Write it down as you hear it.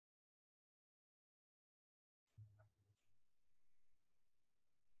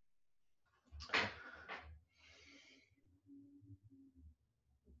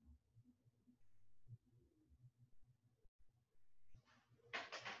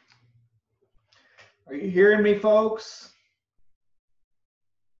Are you hearing me, folks?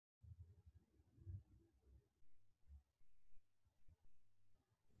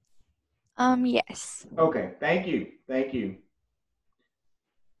 Yes. Okay, thank you. Thank you.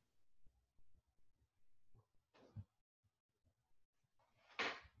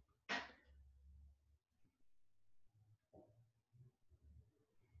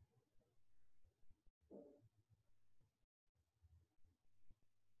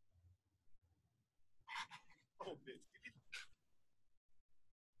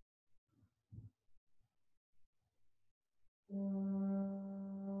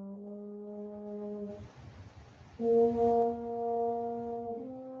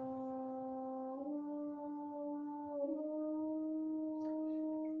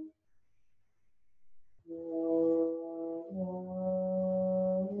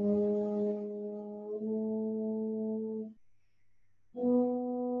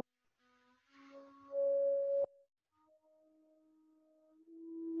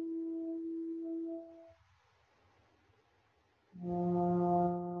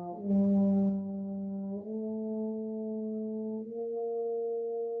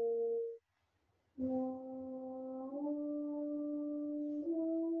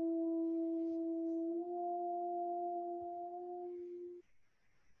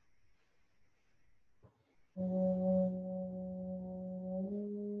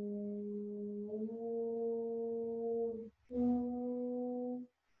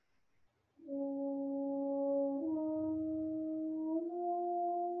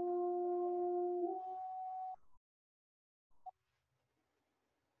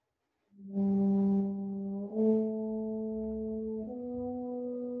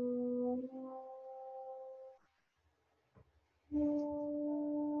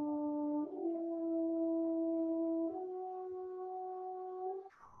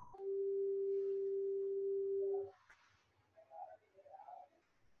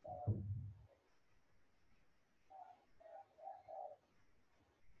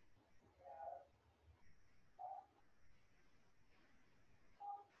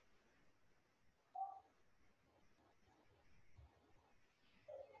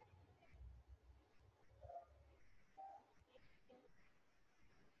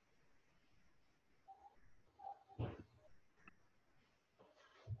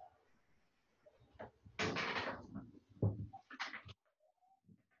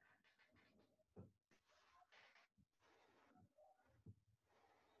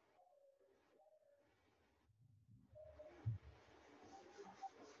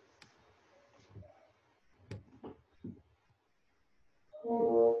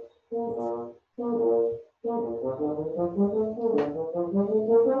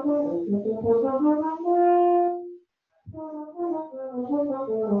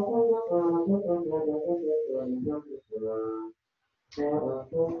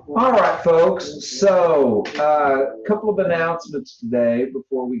 All right, folks. So, a couple of announcements today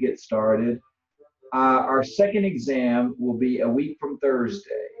before we get started. Our second exam will be a week from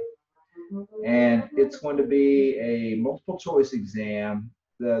Thursday, and it's going to be a multiple choice exam.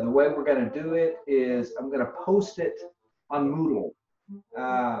 The way we're going to do it is I'm going to post it on Moodle,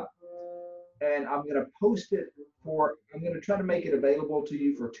 uh, and I'm going to post it I'm going to try to make it available to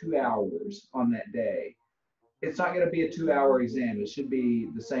you for 2 hours on that day. It's not going to be a 2 hour exam. It should be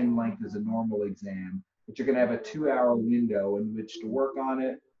the same length as a normal exam, but you're going to have a 2 hour window in which to work on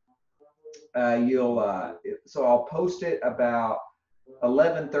it. So I'll post it about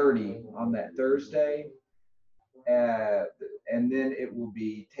 11:30 on that Thursday, uh, and then it will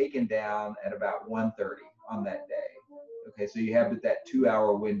be taken down at about 1:30 on that day. Okay, so you have that 2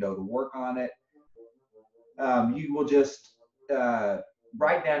 hour window to work on it. You will just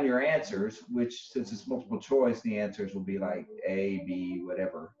write down your answers, which since it's multiple choice, the answers will be like A, B,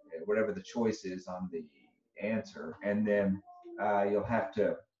 whatever the choice is on the answer, and then you'll have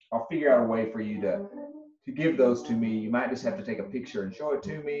to. I'll figure out a way for you to give those to me. You might just have to take a picture and show it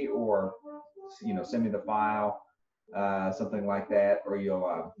to me, or send me the file, something like that, or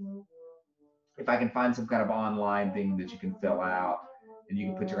you'll if I can find some kind of online thing that you can fill out and you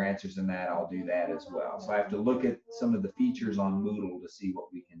can put your answers in that, I'll do that as well. So I have to look at some of the features on Moodle to see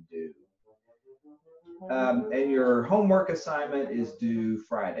what we can do. And your homework assignment is due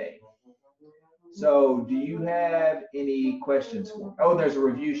Friday. So do you have any questions for me? Oh, there's a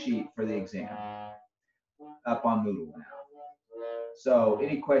review sheet for the exam up on Moodle now. So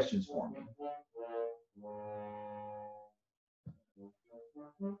any questions for me?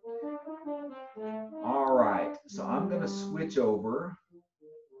 All right, so I'm going to switch over.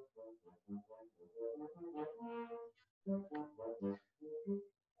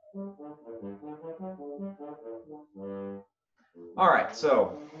 All right,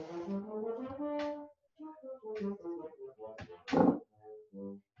 so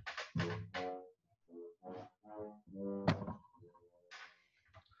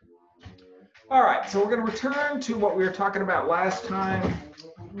we're going to return to what we were talking about last time.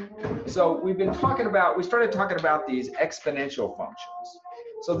 So we started talking about these exponential functions.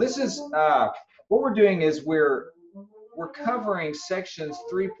 So this is, what we're doing is we're covering sections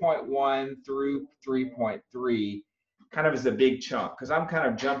 3.1 through 3.3 kind of as a big chunk, because I'm kind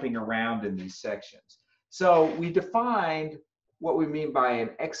of jumping around in these sections. So we defined what we mean by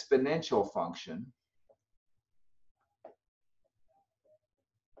an exponential function.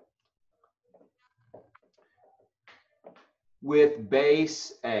 With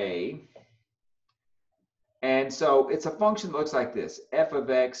base A. And so it's a function that looks like this. F of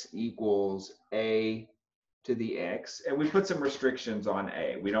x equals A to the x. And we put some restrictions on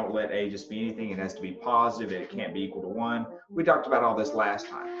A. We don't let A just be anything. It has to be positive. It can't be equal to 1. We talked about all this last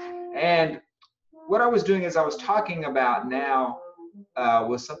time. And what I was doing is I was talking about now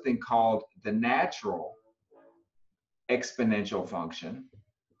was something called the natural exponential function.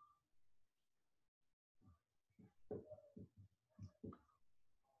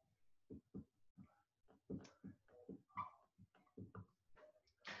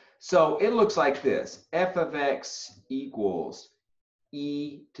 So it looks like this. F of x equals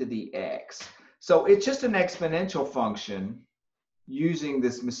e to the x. So it's just an exponential function using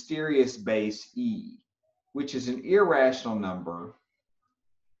this mysterious base e, which is an irrational number.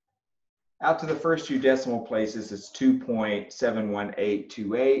 Out to the first two decimal places, it's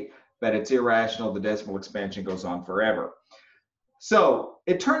 2.71828, but it's irrational. The decimal expansion goes on forever. So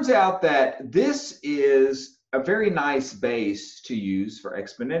it turns out that this is a very nice base to use for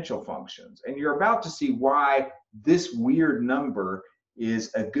exponential functions. And you're about to see why this weird number is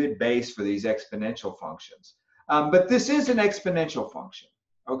a good base for these exponential functions. But this is an exponential function,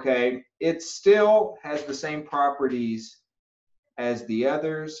 okay? It still has the same properties as the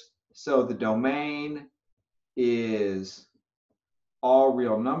others. So the domain is all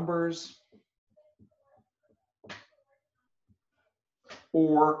real numbers,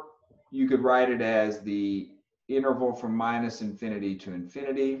 or you could write it as the interval from -infinity to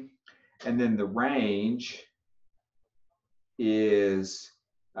infinity. And then the range is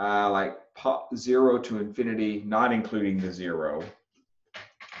like 0 to infinity, not including the 0.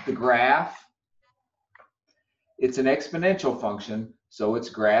 The graph, it's an exponential function, so its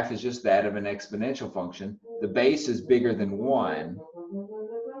graph is just that of an exponential function. The base is bigger than 1.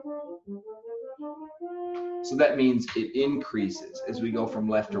 So that means it increases as we go from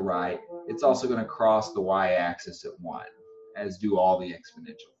left to right. It's also going to cross the y-axis at 1, as do all the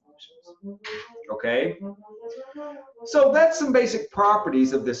exponential functions. Okay? So that's some basic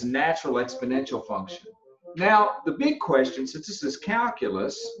properties of this natural exponential function. Now, the big question, since this is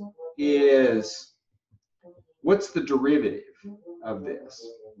calculus, is what's the derivative of this?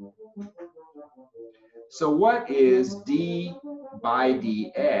 So what is d by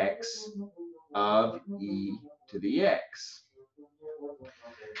dx of e to the x?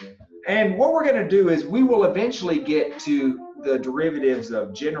 And what we're going to do is we will eventually get to the derivatives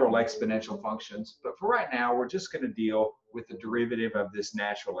of general exponential functions, but for right now we're just going to deal with the derivative of this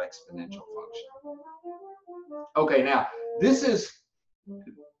natural exponential function. Okay, now this is,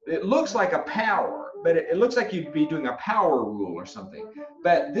 it looks like a power, but it looks like you'd be doing a power rule or something,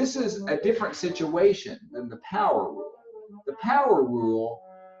 but this is a different situation than the power rule. The power rule,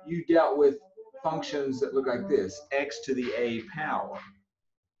 you dealt with functions that look like this, x to the a power.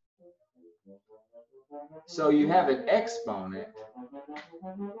 So you have an exponent,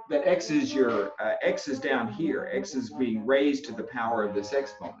 that x is your, x is down here. X is being raised to the power of this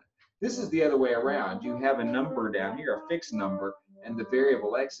exponent. This is the other way around. You have a number down here, a fixed number, and the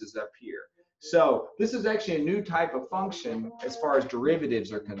variable x is up here. So this is actually a new type of function as far as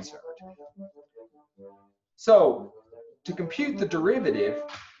derivatives are concerned. So to compute the derivative,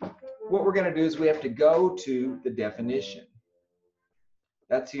 what we're going to do is we have to go to the definition.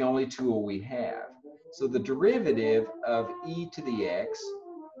 That's the only tool we have. So the derivative of e to the x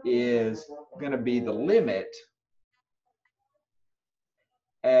is going to be the limit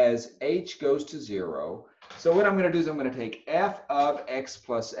as h goes to 0. So what I'm going to do is I'm going to take f of x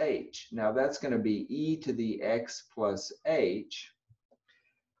plus h. Now that's going to be e to the x plus h.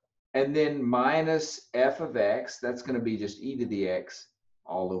 And then minus f of x, that's going to be just e to the x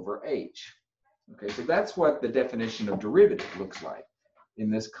all over h. Okay, so that's what the definition of derivative looks like in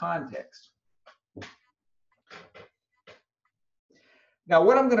this context. Now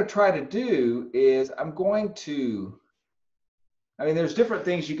what I'm going to try to do is I'm going to, there's different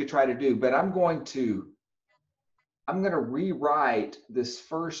things you could try to do, but I'm going to I'm going to rewrite this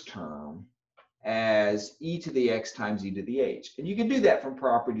first term as e to the x times e to the h. And you can do that from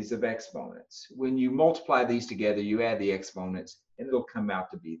properties of exponents. When you multiply these together, you add the exponents, and it'll come out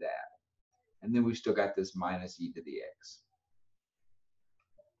to be that. And then we've still got this minus e to the x.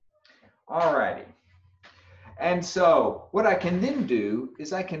 All righty. And so what I can then do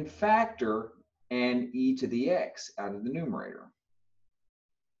is I can factor an e to the x out of the numerator.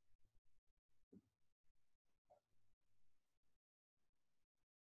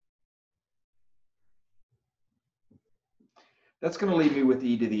 That's going to leave me with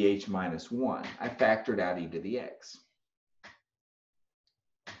e to the h minus 1. I factored out e to the x.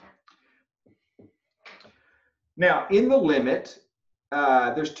 Now, in the limit,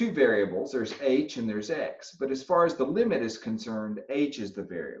 there's two variables. There's h and there's x. But as far as the limit is concerned, h is the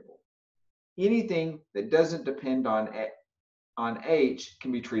variable. Anything that doesn't depend on h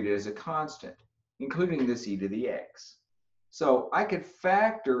can be treated as a constant, including this e to the x. So I could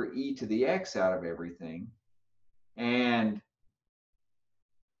factor e to the x out of everything, and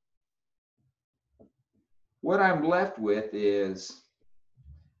what I'm left with is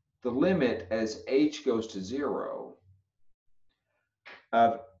the limit as h goes to 0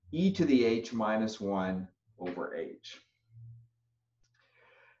 of e to the h minus 1 over h.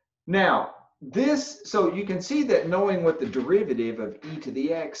 Now, so you can see that knowing what the derivative of e to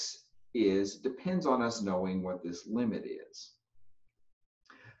the x is depends on us knowing what this limit is.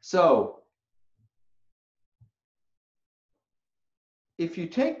 So if you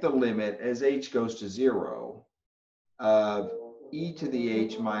take the limit as h goes to 0 of e to the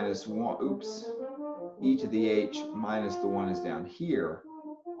h minus 1, e to the h minus the 1 is down here,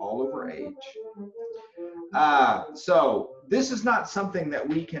 all over h. So this is not something that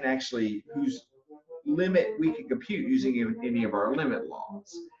we can actually, whose limit we can compute using any of our limit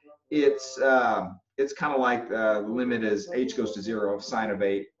laws. It's kind of like the limit as h goes to 0 of sine of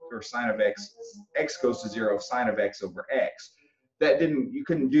 8, or sine of x, x goes to 0 of sine of x over x. You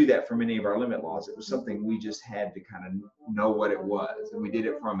couldn't do that from any of our limit laws. It was something we just had to kind of know what it was, and we did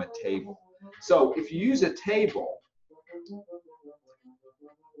it from a table. So if you use a table,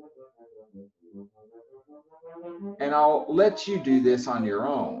 and I'll let you do this on your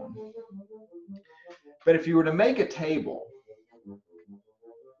own, but if you were to make a table,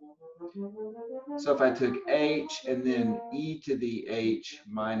 so if I took h and then e to the h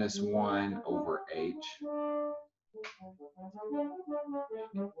minus 1 over h,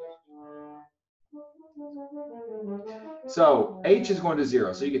 so h is going to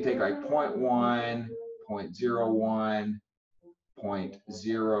 0, so you could take like 0.1, 0.01,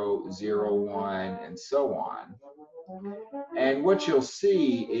 0.001, and so on. And what you'll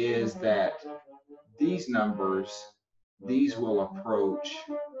see is that these numbers, these will approach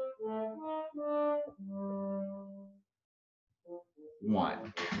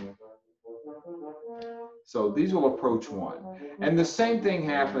 1. So these will approach 1. And the same thing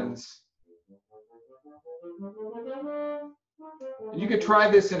happens. You could try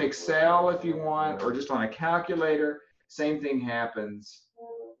this in Excel if you want, or just on a calculator. Same thing happens.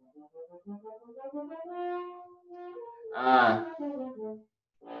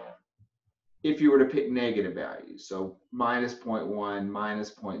 If you were to pick negative values, so minus 0.1,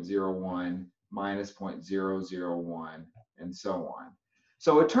 minus 0.01, minus 0.001, and so on.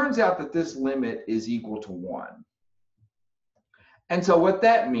 So it turns out that this limit is equal to 1. And so what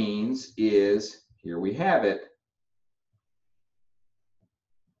that means is, here we have it.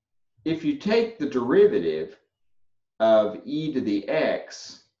 If you take the derivative of e to the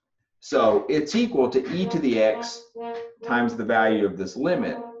x, so it's equal to e to the x times the value of this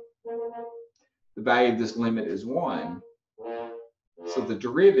limit. The value of this limit is 1. So the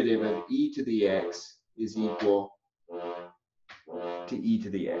derivative of e to the x is equal to e to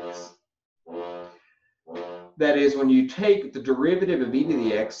the x. That is, when you take the derivative of e to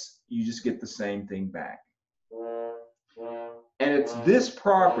the x, you just get the same thing back. And it's this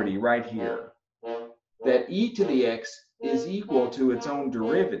property right here, that e to the x is equal to its own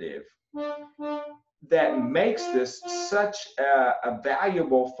derivative, that makes this such a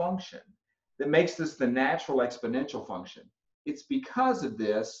valuable function, that makes this the natural exponential function. It's because of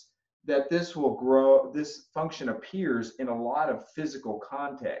this that this will grow, this function appears in a lot of physical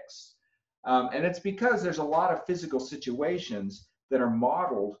contexts. And it's because there's a lot of physical situations that are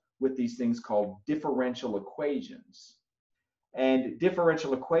modeled with these things called differential equations. And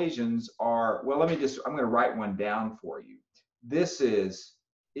differential equations are, well, I'm going to write one down for you. This is,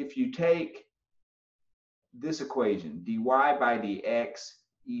 if you take this equation, dy by dx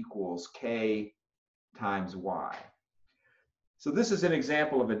equals k times y. So this is an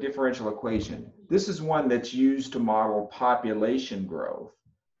example of a differential equation. This is one that's used to model population growth.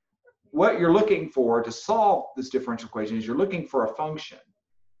 What you're looking for to solve this differential equation is you're looking for a function.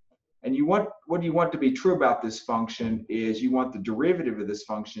 And what you want to be true about this function is you want the derivative of this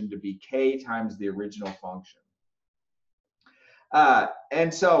function to be k times the original function.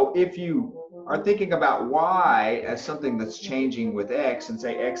 And so if you are thinking about y as something that's changing with x, and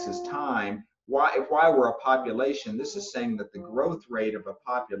say x is time, if y were a population, this is saying that the growth rate of a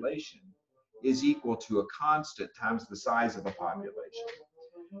population is equal to a constant times the size of a population.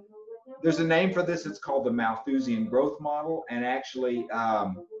 There's a name for this. It's called the Malthusian growth model, and actually,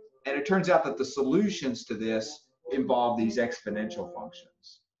 and it turns out that the solutions to this involve these exponential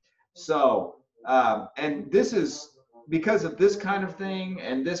functions. So, and this is because of this kind of thing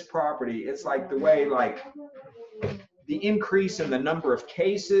and this property. It's like the way, like, the increase in the number of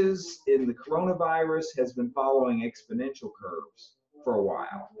cases in the coronavirus has been following exponential curves for a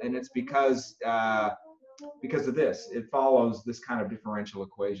while, and it's because of this. It follows this kind of differential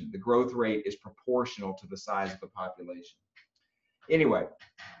equation. The growth rate is proportional to the size of the population. Anyway,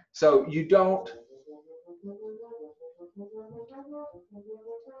 so you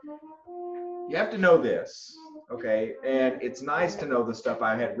have to know this, okay? And it's nice to know the stuff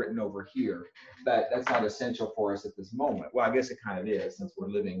I had written over here, but that's not essential for us at this moment. Well, I guess it kind of is, since we're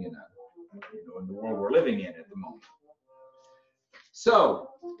living in in the world we're living in at the moment. So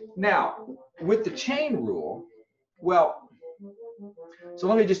now with the chain rule, well, so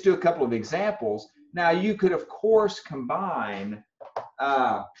let me just do a couple of examples. Now you could of course combine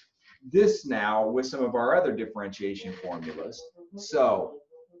this now with some of our other differentiation formulas. So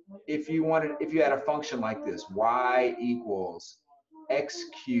if you had a function like this, y equals x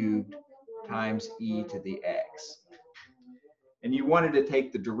cubed times e to the x, and you wanted to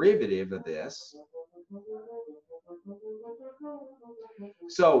take the derivative of this.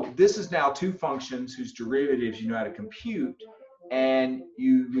 So this is now two functions whose derivatives you know how to compute, and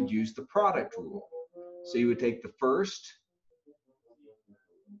you would use the product rule. So you would take the first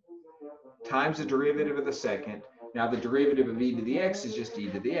times the derivative of the second. Now the derivative of e to the x is just e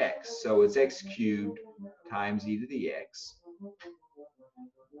to the x. So it's x cubed times e to the x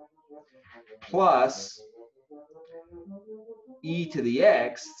plus e to the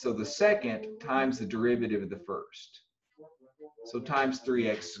x, so the second, times the derivative of the first. So times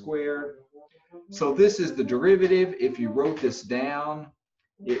 3x squared. So this is the derivative. If you wrote this down,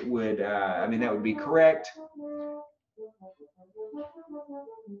 it would, that would be correct.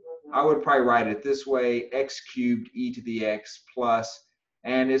 I would probably write it this way: x cubed e to the x plus,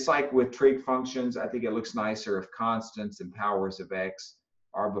 and it's like with trig functions, I think it looks nicer if constants and powers of x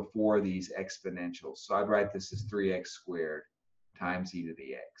are before these exponentials. So I'd write this as 3x squared times e to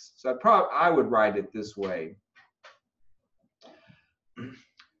the x. So I would write it this way.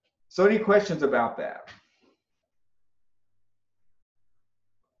 So any questions about that?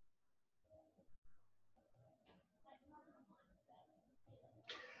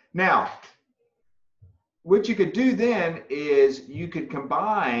 Now, what you could do then is you could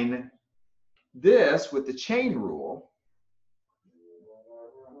combine this with the chain rule.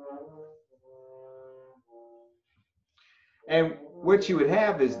 And what you would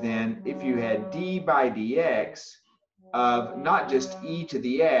have is then, if you had d by dx of not just e to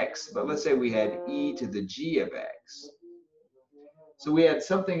the x, but let's say we had e to the g of x. So we had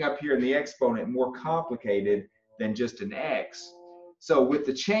something up here in the exponent more complicated than just an x. So with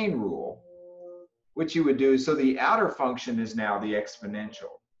the chain rule, what you would do is, so the outer function is now the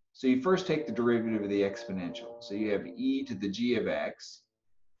exponential. So you first take the derivative of the exponential. So you have e to the g of x,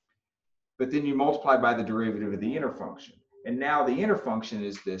 but then you multiply by the derivative of the inner function. And now the inner function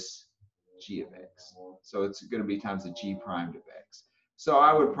is this g of x. So it's going to be times the g primed of x. So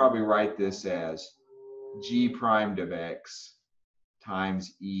I would probably write this as g primed of x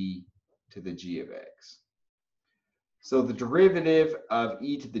times e to the g of x. So the derivative of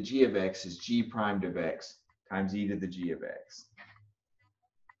e to the g of x is g primed of x times e to the g of x.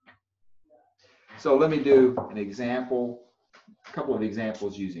 So let me do an example, a couple of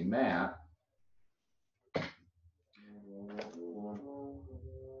examples using that.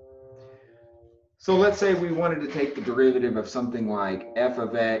 So let's say we wanted to take the derivative of something like f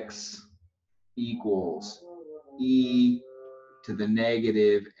of x equals e to the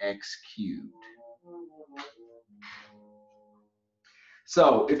negative x cubed.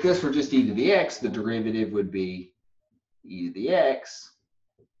 So if this were just e to the x, the derivative would be e to the x.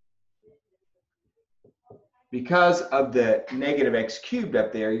 Because of the negative x cubed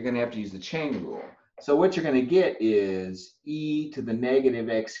up there, you're going to have to use the chain rule. So what you're going to get is e to the negative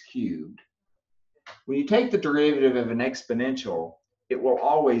x cubed, when you take the derivative of an exponential, it will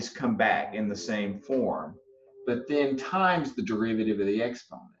always come back in the same form, but then times the derivative of the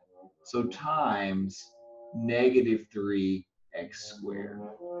exponent. So times negative 3x squared,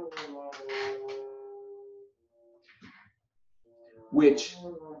 which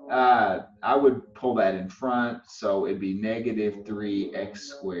I would pull that in front, so it'd be negative 3x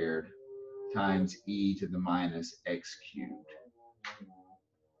squared times e to the minus x cubed.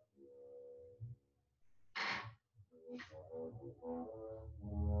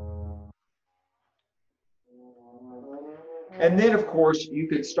 And then, of course, you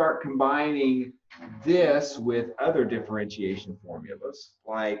could start combining this with other differentiation formulas,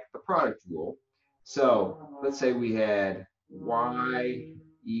 like the product rule. So let's say we had y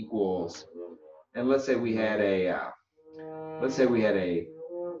equals, and let's say we had a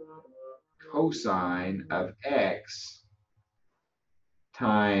cosine of x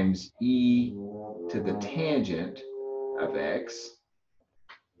times e to the tangent of x.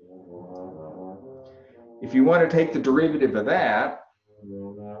 If you want to take the derivative of that,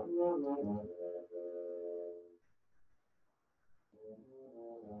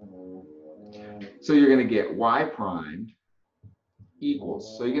 so you're going to get y primed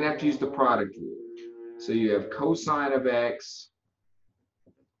equals, so you're going to have to use the product rule. So you have cosine of x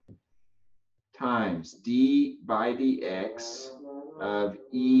times d by dx of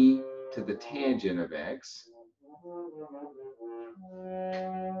e to the tangent of x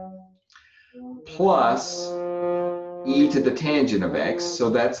plus e to the tangent of x, so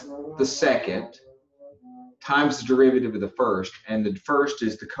that's the second, times the derivative of the first, and the first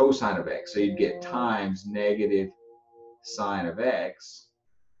is the cosine of x, so you'd get times negative sine of x.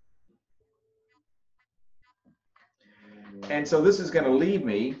 And so this is going to leave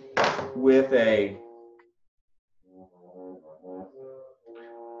me with a,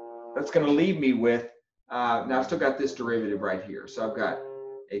 now I've still got this derivative right here. So I've got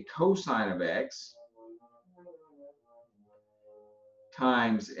a cosine of x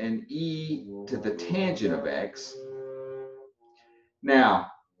times an e to the tangent of x. Now,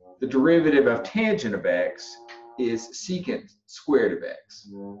 the derivative of tangent of x is secant squared of x.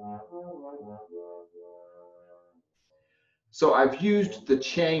 So I've used the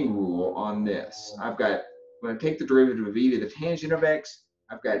chain rule on this. When I take the derivative of e to the tangent of x,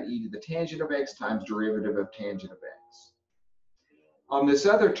 I've got e to the tangent of x times derivative of tangent of x. On this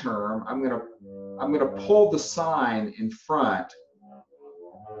other term, I'm going to pull the sign in front.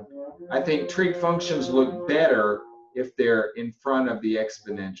 I think trig functions look better if they're in front of the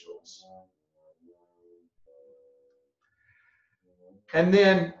exponentials. And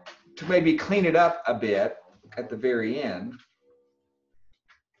then to maybe clean it up a bit at the very end,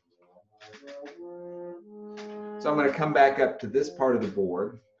 so I'm going to come back up to this part of the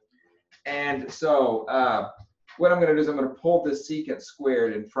board. And so what I'm going to do is I'm going to pull this secant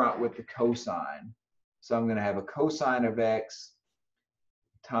squared in front with the cosine. So I'm going to have a cosine of x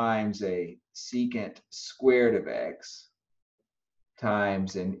times a secant squared of x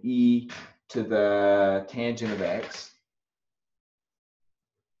times an e to the tangent of x.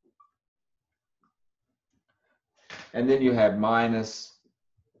 And then you have minus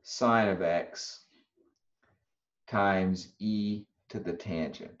sine of x times e to the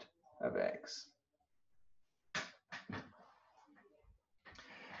tangent of x.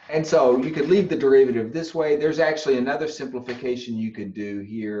 And so you could leave the derivative this way. There's actually another simplification you could do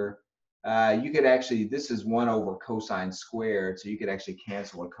here. You could actually, this is 1 over cosine squared, so you could actually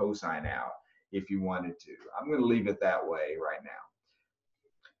cancel a cosine out if you wanted to. I'm going to leave it that way right now.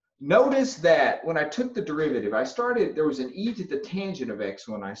 Notice that when I took the derivative, there was an e to the tangent of x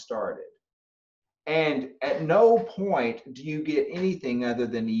when I started. And at no point do you get anything other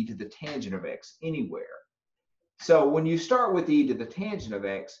than e to the tangent of x anywhere. So when you start with e to the tangent of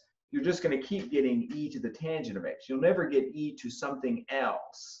x, you're just going to keep getting e to the tangent of x. You'll never get e to something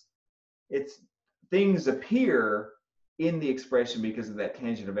else. Things appear in the expression because of that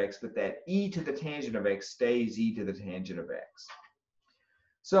tangent of x, but that e to the tangent of x stays e to the tangent of x.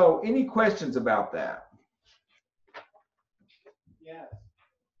 So any questions about that? Yes.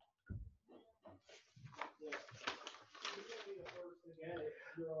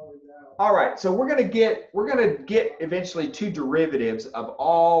 All right, so we're gonna get eventually 2 derivatives of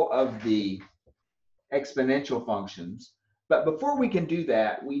all of the exponential functions. But before we can do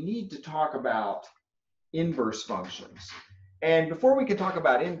that, we need to talk about inverse functions. And before we can talk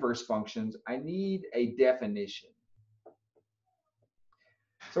about inverse functions, I need a definition.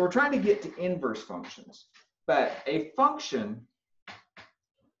 So we're trying to get to inverse functions, but a function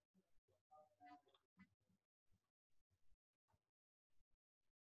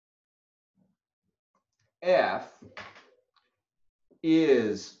f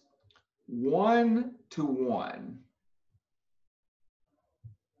is 1 to 1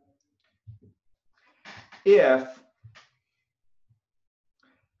 if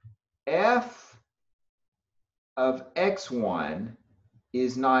f of x1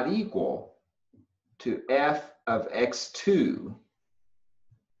 is not equal to f of x2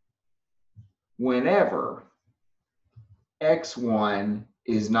 whenever x1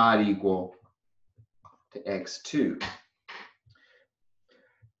 is not equal to x2.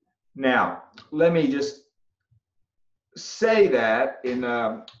 Now, let me just say that in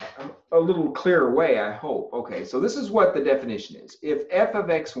a little clearer way, I hope. Okay, so this is what the definition is. If f of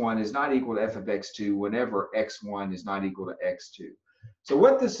x1 is not equal to f of x2 whenever x1 is not equal to x2. So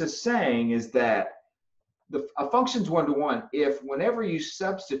what this is saying is that a function's 1 to 1 if whenever you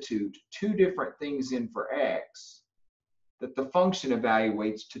substitute two different things in for x, that the function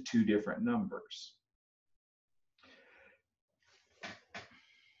evaluates to two different numbers.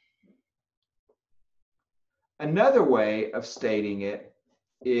 Another way of stating it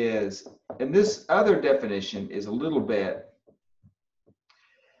is, and this other definition is a little bit,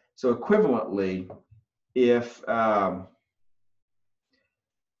 so equivalently, if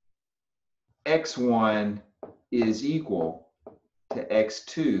x1 is equal to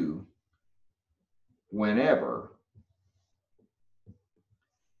x2 whenever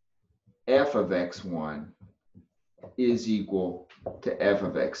f of x1 is equal to f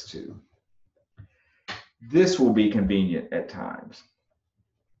of x2. This will be convenient at times.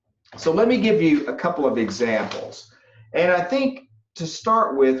 So let me give you a couple of examples. And I think to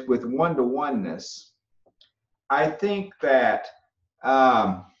start with one-to-oneness, I think that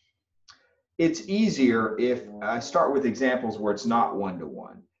it's easier if I start with examples where it's not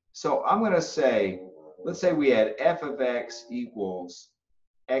 1-to-1. So I'm going to say, let's say we had f of x equals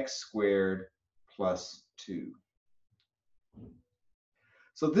x squared plus 2.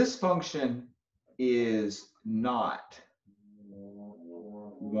 So this function is not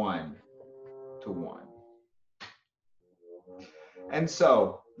 1-to-1. And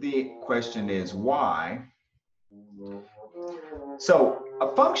so the question is why? So a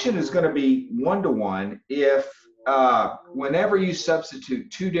function is going to be 1-to-1 if whenever you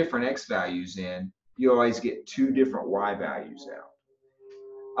substitute two different x values in, you always get two different y values out.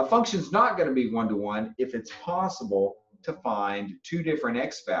 A function is not going to be 1-to-1 if it's possible to find two different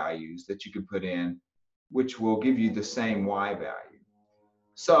x values that you can put in, which will give you the same y value.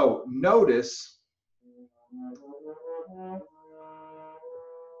 So notice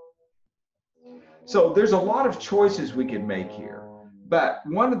there's a lot of choices we can make here, but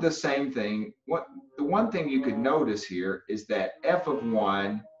the one thing you could notice here is that f of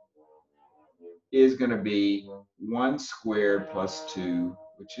 1 is going to be 1 squared plus 2,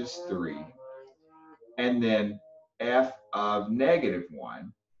 which is 3. And then f of negative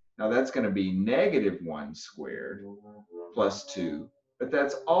 1, now that's going to be negative 1 squared plus 2, but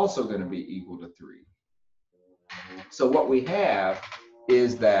that's also going to be equal to 3. So what we have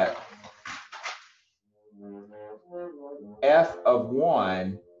is that f of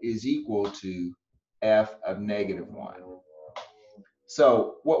 1 is equal to f of negative 1.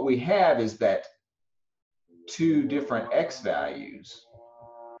 So what we have is that two different x values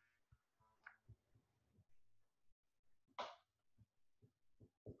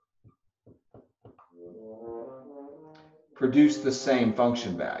produce the same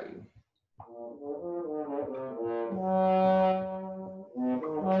function value.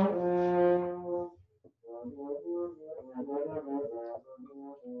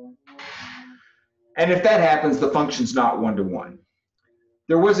 And if that happens, the function's not 1-to-1.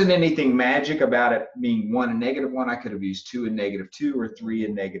 There wasn't anything magic about it being 1 and negative 1. I could have used 2 and negative 2, or 3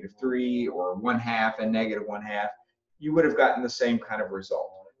 and negative 3, or 1/2 and negative 1/2. You would have gotten the same kind of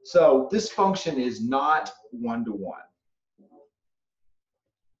result. So this function is not 1-to-1.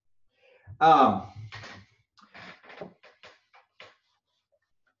 I'm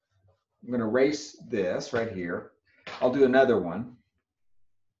going to erase this right here. I'll do another one.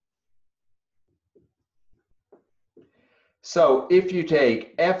 So if you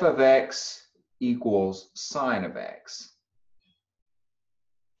take f of x equals sine of x,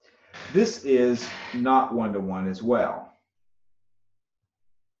 this is not 1-to-1 as well.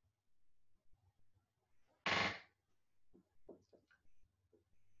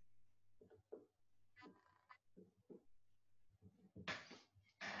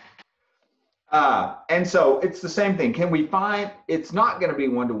 And so it's the same thing. Can we find, it's not going to be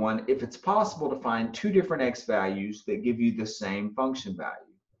 1-to-1 if it's possible to find two different x values that give you the same function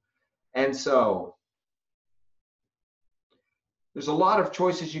value. And so there's a lot of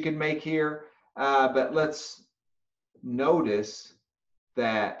choices you can make here. But let's notice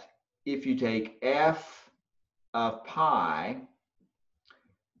that if you take f of pi,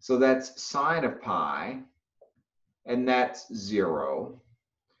 so that's sine of pi, and that's 0.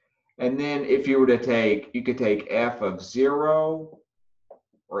 And then if you were to take, you could take f of 0,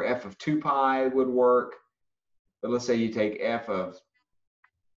 or f of 2 pi would work. But let's say you take f of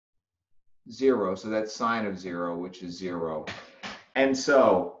 0, so that's sine of 0, which is 0. And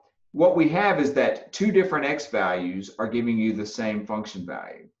so what we have is that two different x values are giving you the same function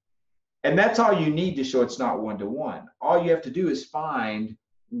value. And that's all you need to show it's not one-to-one. All you have to do is find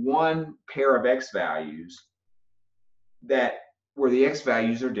one pair of x values that where the x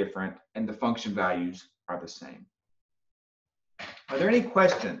values are different and the function values are the same. Are there any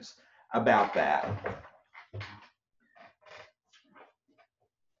questions about that?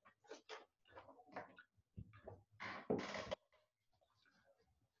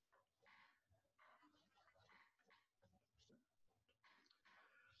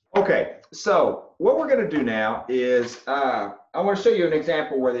 Okay, so what we're going to do now is I want to show you an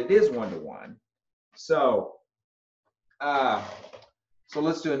example where it is one-to-one. So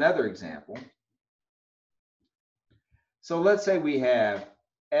let's do another example. So let's say we have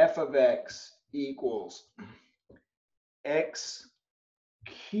f of x equals x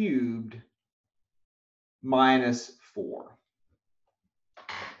cubed minus 4.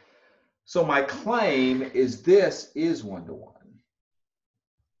 So my claim is this is one-to-one.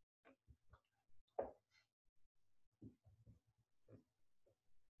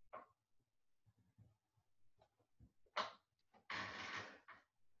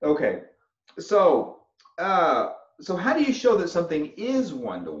 Okay, so how do you show that something is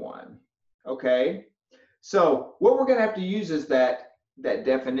one-to-one? Okay, so what we're going to have to use is that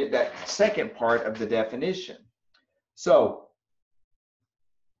second part of the definition. So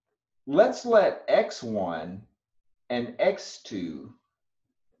let's let x1 and x2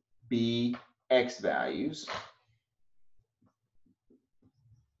 be x values.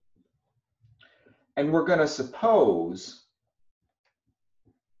 And we're going to suppose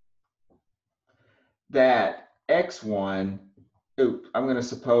that x1, I'm going to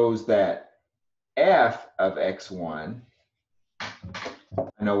suppose that f of x1,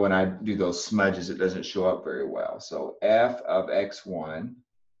 I know when I do those smudges, it doesn't show up very well. So f of x1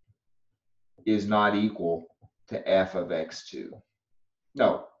 is not equal to f of x2.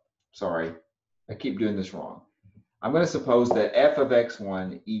 No, sorry, I keep doing this wrong. I'm going to suppose that f of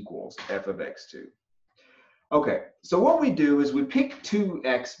x1 equals f of x2. Okay, so what we do is we pick two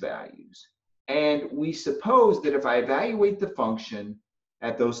x values, and we suppose that if I evaluate the function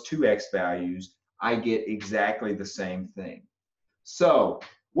at those two x values, I get exactly the same thing. So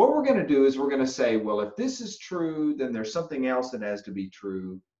what we're going to do is we're going to say, well, if this is true, then there's something else that has to be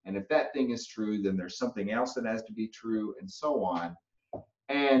true. And if that thing is true, then there's something else that has to be true, and so on.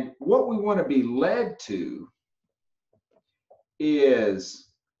 And what we want to be led to is,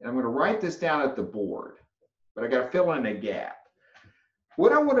 and I'm going to write this down at the board, but I got to fill in a gap.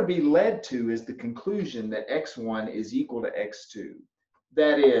 What I want to be led to is the conclusion that x1 is equal to x2.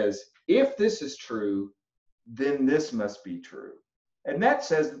 That is, if this is true, then this must be true. And that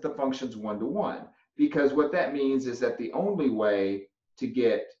says that the function's one-to-one, because what that means is that the only way to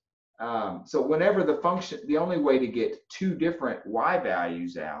get, so whenever the only way to get two different y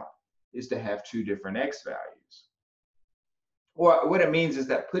values out is to have two different x values. Well, what it means is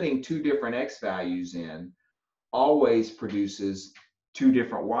that putting two different x values in always produces two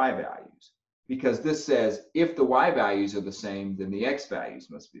different y values, because this says if the y values are the same, then the x values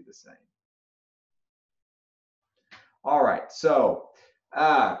must be the same. All right, so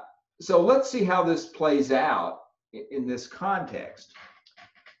let's see how this plays out in this context.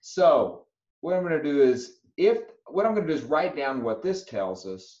 So what I'm going to do is write down what this tells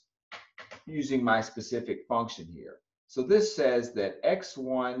us using my specific function here. So this says that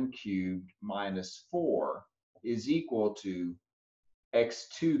x1 cubed minus 4 is equal to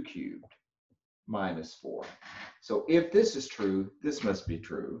x2 cubed minus 4. So if this is true, this must be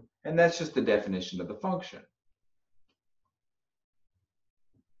true. And that's just the definition of the function.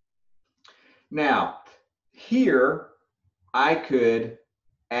 Now, here I could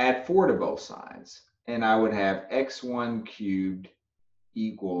add 4 to both sides, and I would have x1 cubed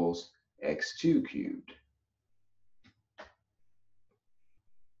equals x2 cubed.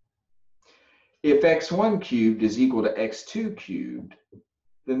 If x1 cubed is equal to x2 cubed,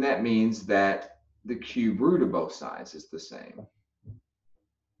 then that means that the cube root of both sides is the same.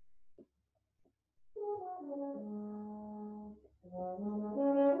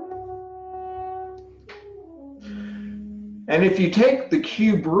 And if you take the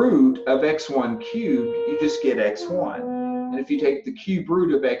cube root of x1 cubed, you just get x1. And if you take the cube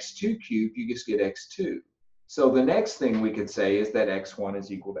root of x2 cubed, you just get x2. So the next thing we could say is that x1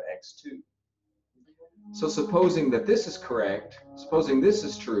 is equal to x2. So supposing that this is correct, supposing this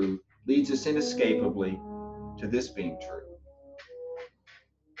is true, leads us inescapably to this being true.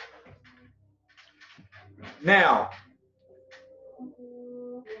 Now,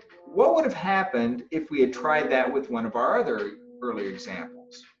 what would have happened if we had tried that with one of our other earlier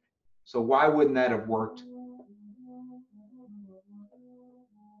examples? So why wouldn't that have worked?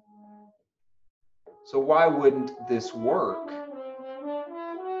 So why wouldn't this work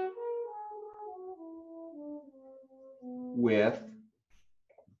with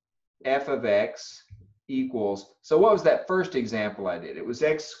f of x equals, so what was that first example I did? It was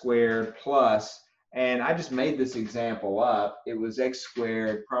x squared plus, and I just made this example up. It was x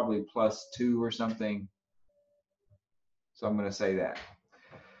squared probably plus 2 or something. So I'm going to say that.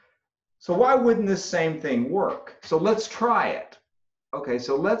 So why wouldn't this same thing work? So let's try it. Okay,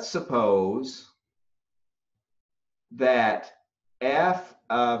 so let's suppose that f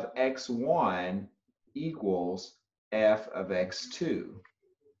of x1 equals f of x2.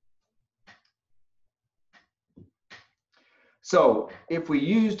 So if we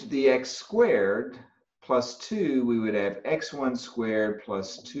used the x squared plus 2, we would have x1 squared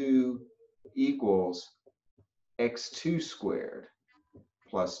plus 2 equals x2 squared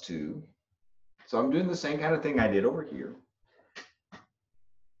plus 2. So I'm doing the same kind of thing I did over here.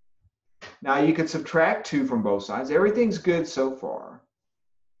 Now you can subtract 2 from both sides. Everything's good so far.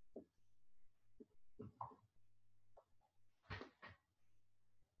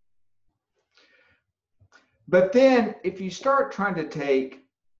 But then if you start trying to take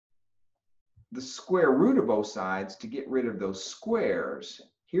the square root of both sides to get rid of those squares,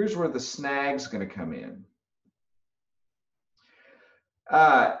 here's where the snag's going to come in.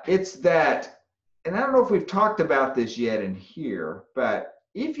 It's that, and I don't know if we've talked about this yet in here, but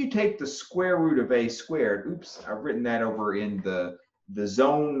if you take the square root of a squared, oops, I've written that over in the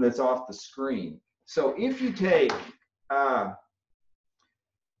zone that's off the screen. So if you take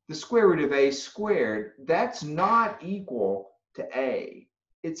the square root of a squared, that's not equal to a.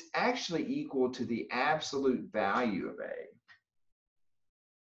 It's actually equal to the absolute value of a.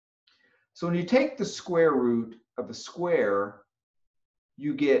 So when you take the square root of a square,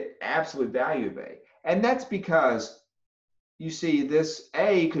 you get absolute value of a. And that's because you see this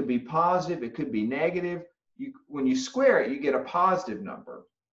a could be positive, it could be negative. When you square it, you get a positive number.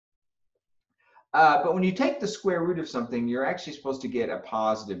 But when you take the square root of something, you're actually supposed to get a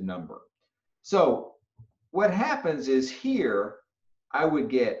positive number. So what happens is here, I would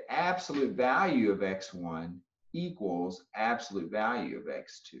get absolute value of x1 equals absolute value of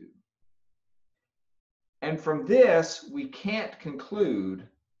x2. And from this, we can't conclude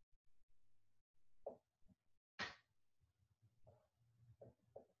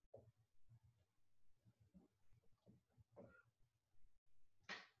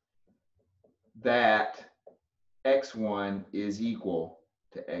that x1 is equal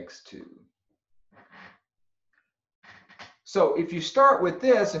to x2. So if you start with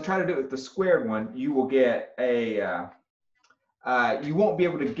this and try to do it with the squared one, you will get a, you won't be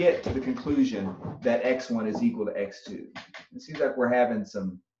able to get to the conclusion that x1 is equal to x2. It seems like we're having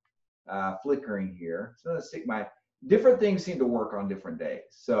some flickering here. So let's stick my, different things seem to work on different days.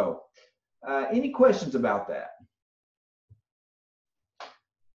 So any questions about that?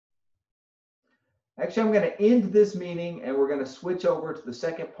 Actually, I'm going to end this meeting and we're going to switch over to the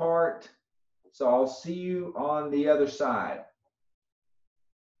second part. So I'll see you on the other side.